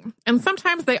swimming, and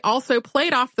sometimes they also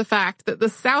played off the fact that the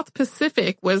South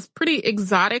Pacific was pretty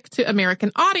exotic to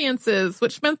American audiences,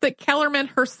 which meant that Kellerman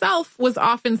herself was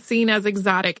often seen as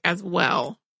exotic as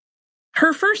well.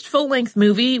 Her first full-length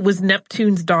movie was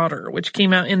Neptune's Daughter, which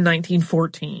came out in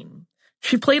 1914.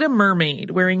 She played a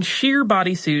mermaid wearing sheer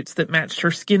bodysuits that matched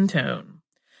her skin tone.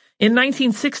 In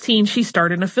 1916, she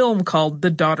starred in a film called The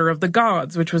Daughter of the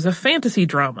Gods, which was a fantasy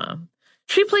drama.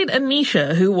 She played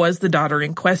Anisha, who was the daughter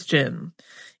in question.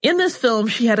 In this film,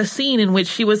 she had a scene in which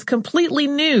she was completely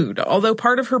nude, although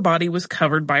part of her body was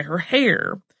covered by her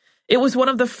hair. It was one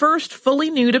of the first fully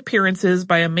nude appearances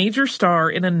by a major star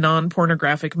in a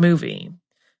non-pornographic movie.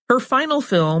 Her final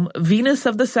film, Venus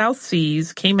of the South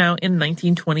Seas, came out in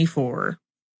 1924.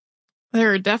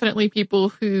 There are definitely people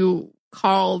who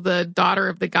call the Daughter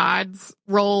of the Gods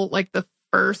role like the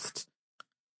first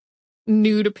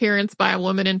nude appearance by a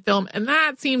woman in film, and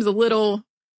that seems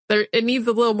it needs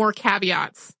a little more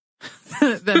caveats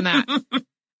than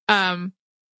that.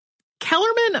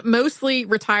 Kellerman mostly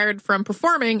retired from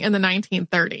performing in the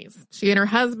 1930s. She and her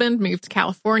husband moved to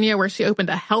California, where she opened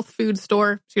a health food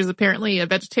store. She was apparently a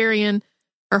vegetarian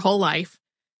her whole life.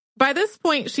 By this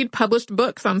point, she'd published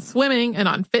books on swimming and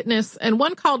on fitness, and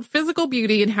one called Physical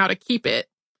Beauty and How to Keep It.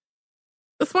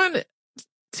 This one,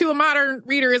 to a modern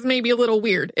reader, is maybe a little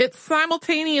weird. It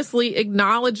simultaneously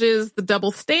acknowledges the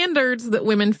double standards that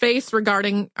women face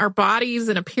regarding our bodies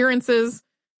and appearances,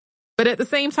 but at the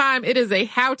same time, it is a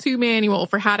how-to manual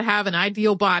for how to have an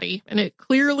ideal body, and it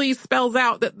clearly spells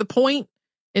out that the point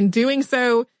in doing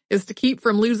so is to keep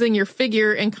from losing your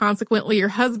figure and consequently your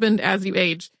husband as you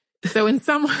age. So in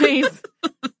some ways,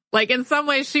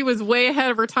 she was way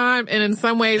ahead of her time, and in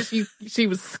some ways, she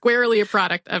was squarely a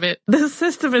product of it. The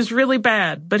system is really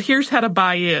bad, but here's how to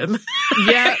buy in.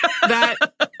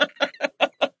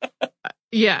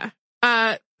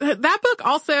 That book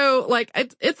also,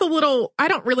 it's a little, I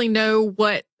don't really know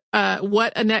what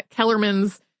Annette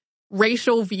Kellerman's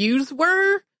racial views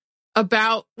were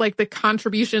about, the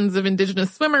contributions of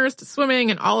indigenous swimmers to swimming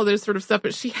and all of this sort of stuff,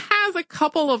 but she has a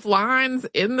couple of lines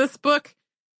in this book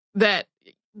that,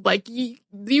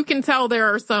 you can tell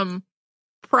there are some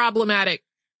problematic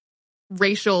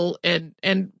racial and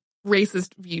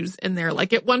racist views in there.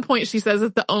 At one point, she says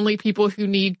that the only people who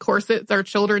need corsets are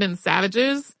children and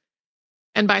savages.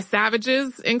 And by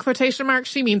savages, in quotation marks,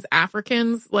 she means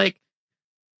Africans. I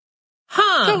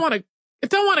don't want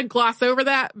to gloss over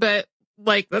that, but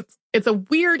it's a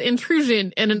weird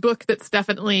intrusion in a book that's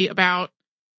definitely about,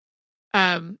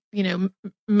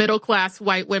 middle class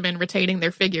white women retaining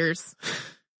their figures,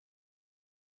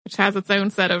 which has its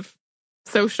own set of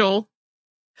social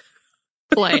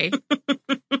play.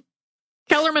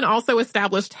 Kellerman also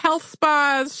established health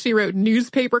spas. She wrote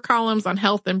newspaper columns on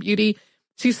health and beauty.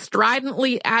 She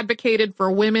stridently advocated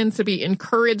for women to be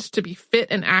encouraged to be fit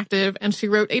and active, and she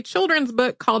wrote a children's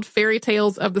book called Fairy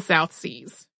Tales of the South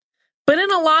Seas. But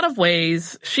in a lot of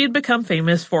ways, she had become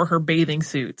famous for her bathing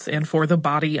suits and for the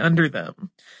body under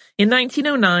them. In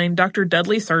 1909, Dr.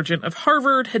 Dudley Sargent of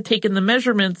Harvard had taken the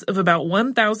measurements of about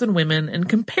 1,000 women and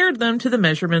compared them to the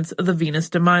measurements of the Venus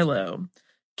de Milo.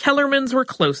 Kellerman's were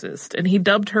closest, and he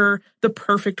dubbed her the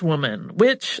perfect woman,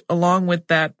 which, along with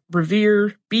that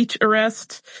Revere beach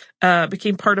arrest,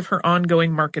 became part of her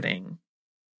ongoing marketing.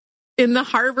 In the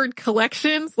Harvard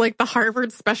collections, like the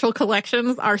Harvard special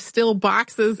collections, are still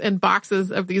boxes and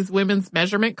boxes of these women's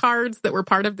measurement cards that were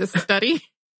part of this study.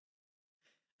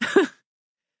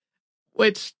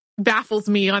 Which baffles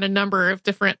me on a number of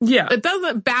different... Yeah. It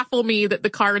doesn't baffle me that the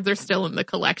cards are still in the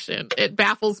collection. It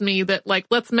baffles me that, like,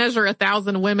 let's measure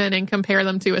 1,000 women and compare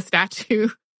them to a statue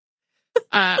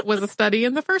was a study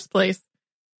in the first place.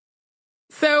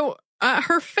 So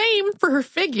her fame for her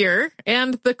figure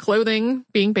and the clothing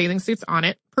being bathing suits on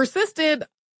it persisted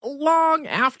long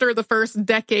after the first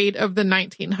decade of the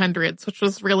 1900s, which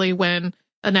was really when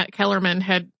Annette Kellerman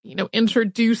had,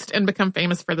 introduced and become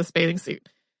famous for this bathing suit.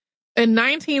 In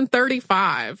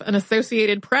 1935, an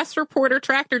Associated Press reporter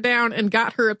tracked her down and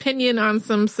got her opinion on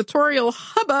some sartorial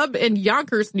hubbub in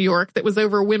Yonkers, New York that was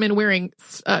over women wearing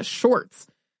shorts.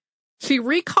 She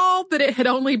recalled that it had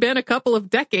only been a couple of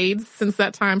decades since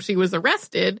that time she was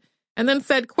arrested, and then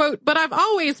said, quote, "But I've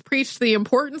always preached the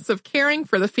importance of caring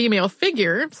for the female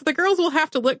figure, so the girls will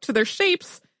have to look to their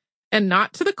shapes and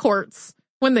not to the courts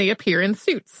when they appear in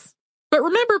suits. But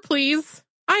remember, please,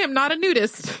 I am not a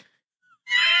nudist."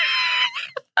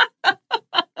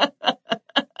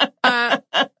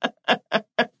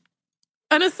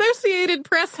 An Associated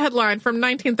Press headline from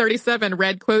 1937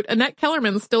 read, quote, "Annette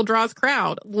Kellerman still draws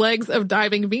crowd. Legs of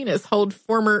diving Venus hold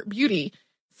former beauty."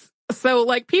 So,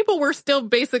 people were still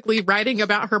basically writing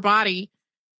about her body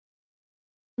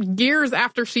years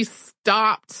after she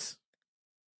stopped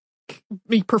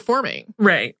performing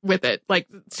with it.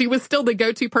 She was still the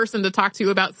go-to person to talk to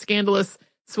about scandalous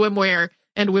swimwear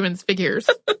and women's figures.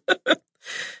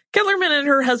 Kellerman and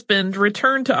her husband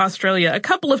returned to Australia a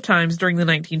couple of times during the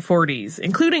 1940s,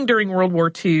 including during World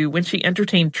War II when she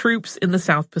entertained troops in the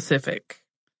South Pacific.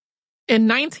 In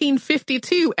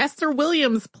 1952, Esther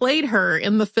Williams played her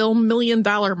in the film $1 Million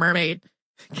Mermaid.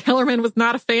 Kellerman was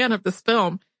not a fan of this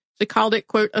film. She called it,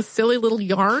 quote, "a silly little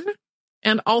yarn,"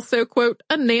 and also, quote,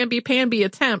 "a namby-pamby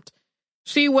attempt."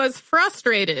 She was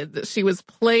frustrated that she was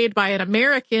played by an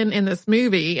American in this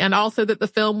movie, and also that the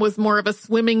film was more of a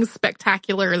swimming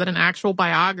spectacular than an actual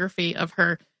biography of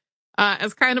her.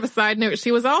 As kind of a side note,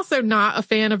 she was also not a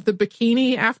fan of the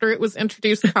bikini after it was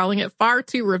introduced, calling it far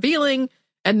too revealing,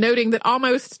 and noting that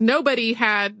almost nobody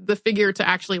had the figure to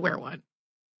actually wear one.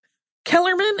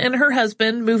 Kellerman and her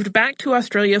husband moved back to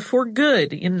Australia for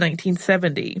good in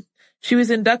 1970. She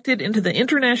was inducted into the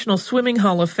International Swimming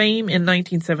Hall of Fame in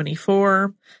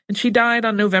 1974, and she died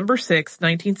on November 6,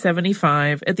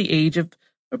 1975, at the age of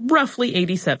roughly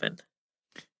 87.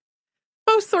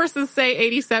 Most sources say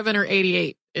 87 or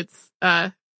 88. It's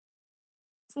a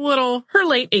little... Her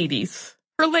late 80s.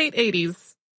 Her late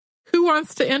 80s. Who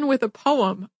wants to end with a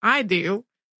poem? I do.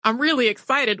 I'm really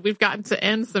excited we've gotten to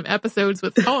end some episodes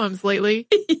with poems lately.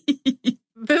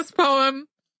 This poem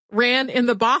ran in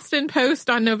the Boston Post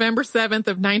on November 7th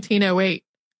of 1908.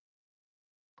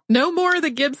 "No more the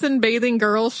Gibson bathing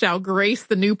girl shall grace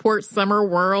the Newport summer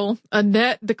whirl.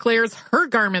 Annette declares her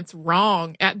garments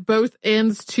wrong, at both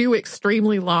ends too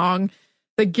extremely long.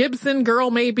 The Gibson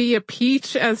girl may be a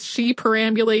peach as she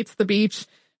perambulates the beach,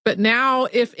 but now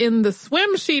if in the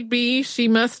swim she'd be, she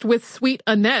must with sweet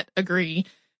Annette agree.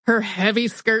 Her heavy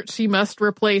skirt she must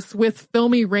replace with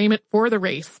filmy raiment for the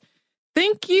race.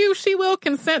 Think you she will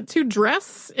consent to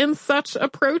dress in such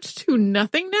approach to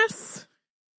nothingness?"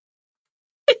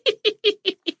 So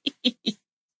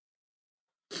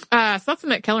that's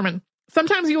Annette Kellerman.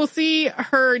 Sometimes you will see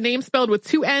her name spelled with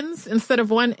 2 N's instead of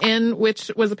 1 N,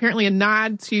 which was apparently a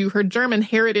nod to her German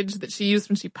heritage that she used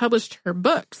when she published her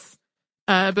books.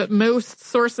 But most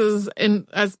sources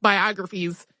as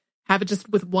biographies have it just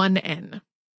with 1 N.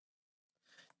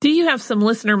 Do you have some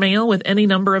listener mail with any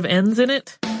number of N's in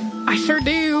it? I sure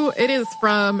do. It is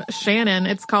from Shannon.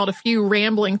 It's called A Few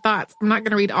Rambling Thoughts. I'm not going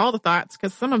to read all the thoughts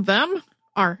because some of them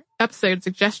are episode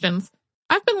suggestions.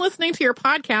 "I've been listening to your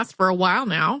podcast for a while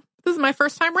now. This is my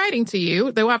first time writing to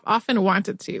you, though I've often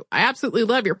wanted to. I absolutely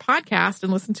love your podcast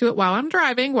and listen to it while I'm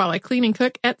driving, while I clean and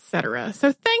cook, etc.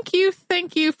 So thank you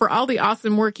for all the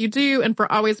awesome work you do and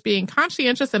for always being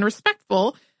conscientious and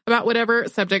respectful about whatever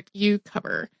subject you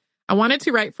cover. I wanted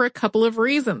to write for a couple of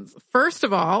reasons. First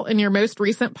of all, in your most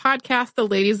recent podcast, The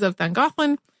Ladies of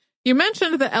Llangollen, you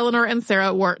mentioned that Eleanor and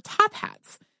Sarah wore top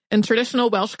hats in traditional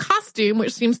Welsh costume,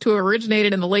 which seems to have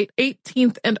originated in the late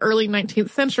 18th and early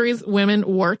 19th centuries. Women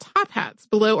wore top hats.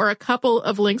 Below are a couple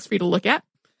of links for you to look at.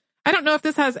 I don't know if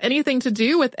this has anything to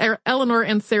do with Eleanor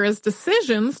and Sarah's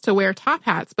decisions to wear top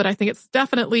hats, but I think it's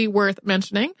definitely worth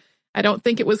mentioning. I don't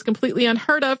think it was completely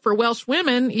unheard of for Welsh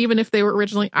women, even if they were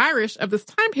originally Irish of this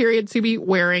time period, to be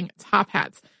wearing top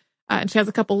hats. And she has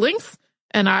a couple links,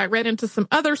 and I read into some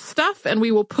other stuff, and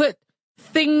we will put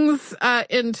things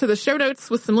into the show notes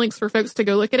with some links for folks to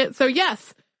go look at it. So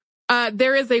yes,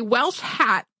 there is a Welsh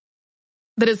hat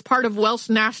that is part of Welsh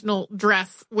national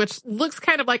dress, which looks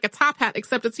kind of like a top hat,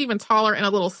 except it's even taller and a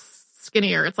little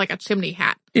skinnier. It's like a chimney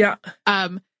hat. Yeah.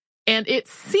 And it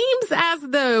seems as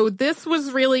though this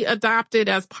was really adopted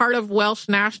as part of Welsh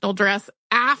national dress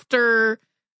after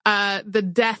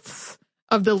the deaths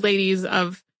of the ladies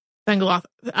of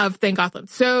Llangollen.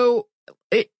 So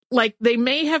they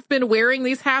may have been wearing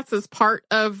these hats as part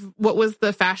of what was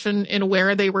the fashion in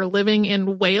where they were living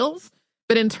in Wales.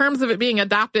 But in terms of it being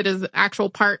adopted as an actual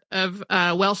part of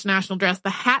Welsh national dress,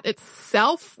 the hat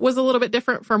itself was a little bit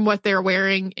different from what they're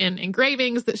wearing in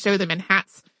engravings that show them in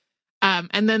hats.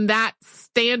 And then that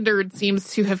standard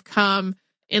seems to have come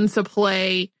into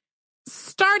play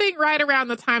starting right around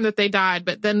the time that they died,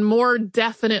 but then more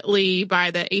definitely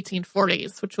by the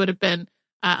 1840s, which would have been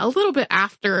a little bit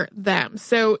after them.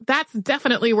 So that's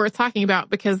definitely worth talking about,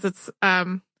 because it's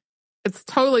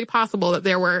totally possible that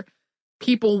there were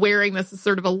people wearing this as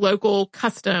sort of a local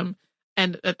custom.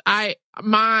 And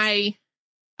my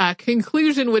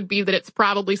conclusion would be that it's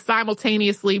probably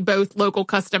simultaneously both local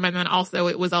custom and then also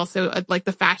it was also like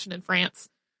the fashion in France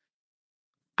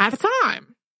at the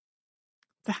time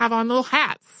to have on little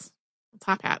hats,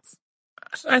 top hats.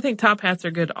 I think top hats are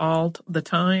good all the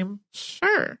time.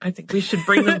 Sure. I think we should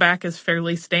bring them back as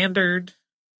fairly standard.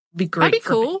 Be great. That'd be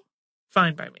cool. Me.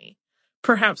 Fine by me.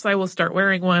 Perhaps I will start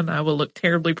wearing one. I will look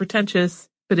terribly pretentious,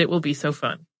 but it will be so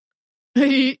fun.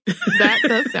 That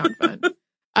does sound fun.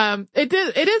 It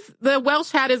is the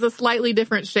Welsh hat is a slightly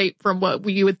different shape from what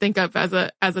you would think of as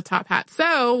a top hat.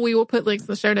 So we will put links in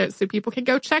the show notes so people can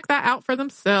go check that out for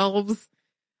themselves.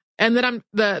 And then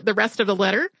the rest of the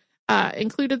letter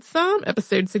included some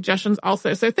episode suggestions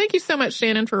also. So thank you so much,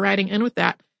 Shannon, for writing in with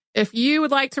that. If you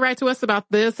would like to write to us about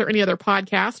this or any other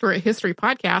podcast, we're at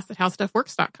historypodcast at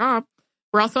howstuffworks.com.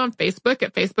 We're also on Facebook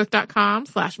at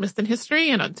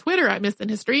facebook.com/missedinhistory and on Twitter at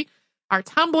missedinhistory. Our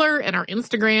Tumblr and our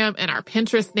Instagram and our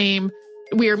Pinterest name,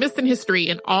 we are Missed in History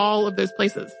in all of those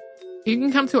places. You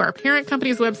can come to our parent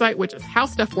company's website, which is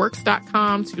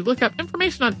howstuffworks.com, to look up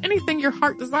information on anything your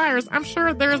heart desires. I'm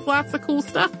sure there's lots of cool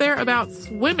stuff there about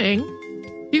swimming.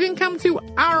 You can come to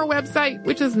our website,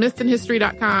 which is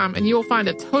missedinhistory.com, and you will find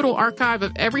a total archive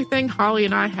of everything Holly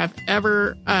and I have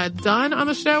ever done on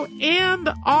the show and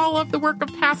all of the work of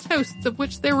past hosts, of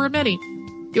which there were many.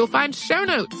 You'll find show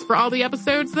notes for all the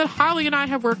episodes that Holly and I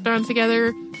have worked on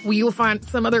together. You'll find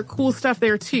some other cool stuff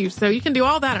there too. So you can do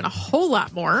all that and a whole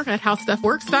lot more at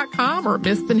howstuffworks.com or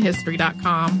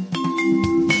missedinhistory.com.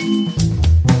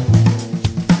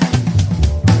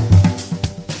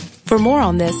 For more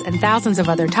on this and thousands of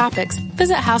other topics,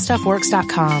 visit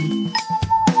howstuffworks.com.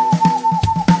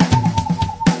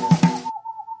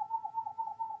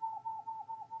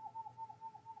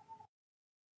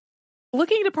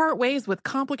 Looking to part ways with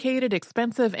complicated,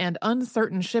 expensive, and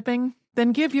uncertain shipping?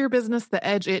 Then give your business the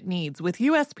edge it needs with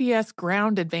USPS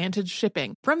Ground Advantage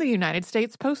shipping from the United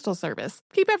States Postal Service.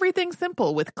 Keep everything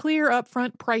simple with clear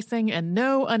upfront pricing and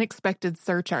no unexpected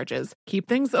surcharges. Keep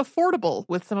things affordable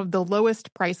with some of the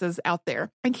lowest prices out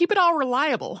there. And keep it all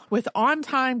reliable with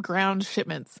on-time ground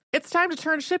shipments. It's time to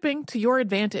turn shipping to your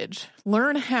advantage.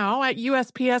 Learn how at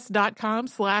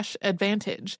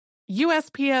USPS.com/advantage.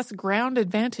 USPS Ground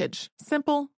Advantage.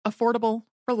 Simple, affordable,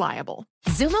 reliable.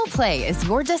 Xumo Play is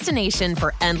your destination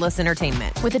for endless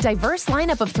entertainment. With a diverse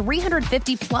lineup of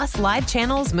 350-plus live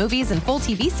channels, movies, and full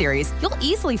TV series, you'll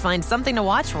easily find something to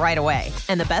watch right away.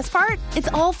 And the best part? It's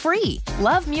all free.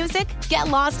 Love music? Get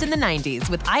lost in the 90s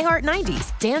with iHeart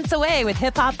 90s. Dance away with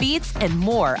hip-hop beats and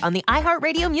more on the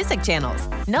iHeartRadio music channels.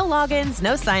 No logins,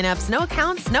 no signups, no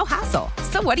accounts, no hassle.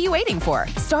 So what are you waiting for?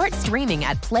 Start streaming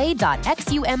at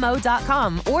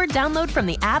play.xumo.com or download from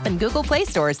the app and Google Play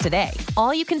stores today.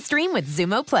 All you can stream with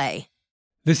Xumo Play.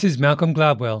 This is Malcolm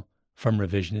Gladwell from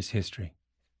Revisionist History.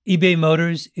 eBay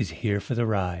Motors is here for the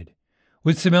ride.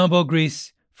 With some elbow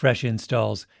grease, fresh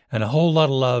installs, and a whole lot of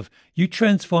love, you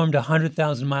transformed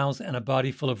 100,000 miles and a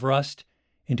body full of rust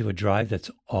into a drive that's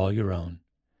all your own.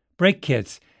 Brake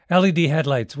kits, LED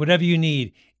headlights, whatever you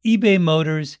need, eBay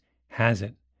Motors has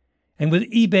it. And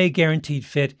with eBay Guaranteed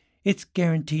Fit, it's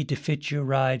guaranteed to fit your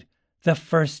ride the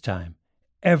first time,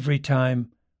 every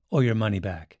time, or your money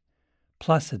back.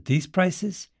 Plus, at these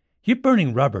prices, you're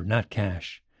burning rubber, not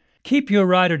cash. Keep your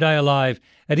ride or die alive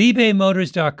at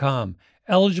ebaymotors.com.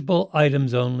 Eligible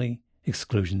items only.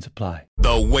 Exclusions apply.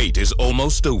 The wait is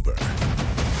almost over.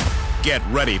 Get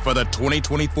ready for the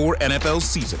 2024 NFL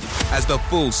season as the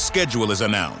full schedule is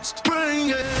announced.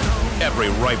 Every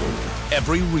rivalry,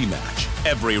 every rematch,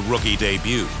 every rookie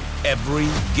debut, every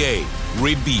game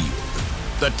revealed.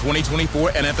 The 2024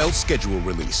 NFL schedule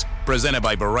release, presented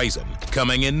by Verizon,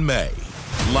 coming in May.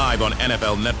 Live on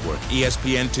NFL Network,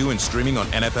 ESPN2, and streaming on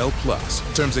NFL Plus.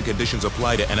 Terms and conditions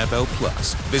apply to NFL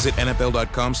Plus. Visit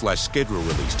NFL.com/schedule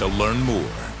release to learn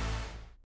more.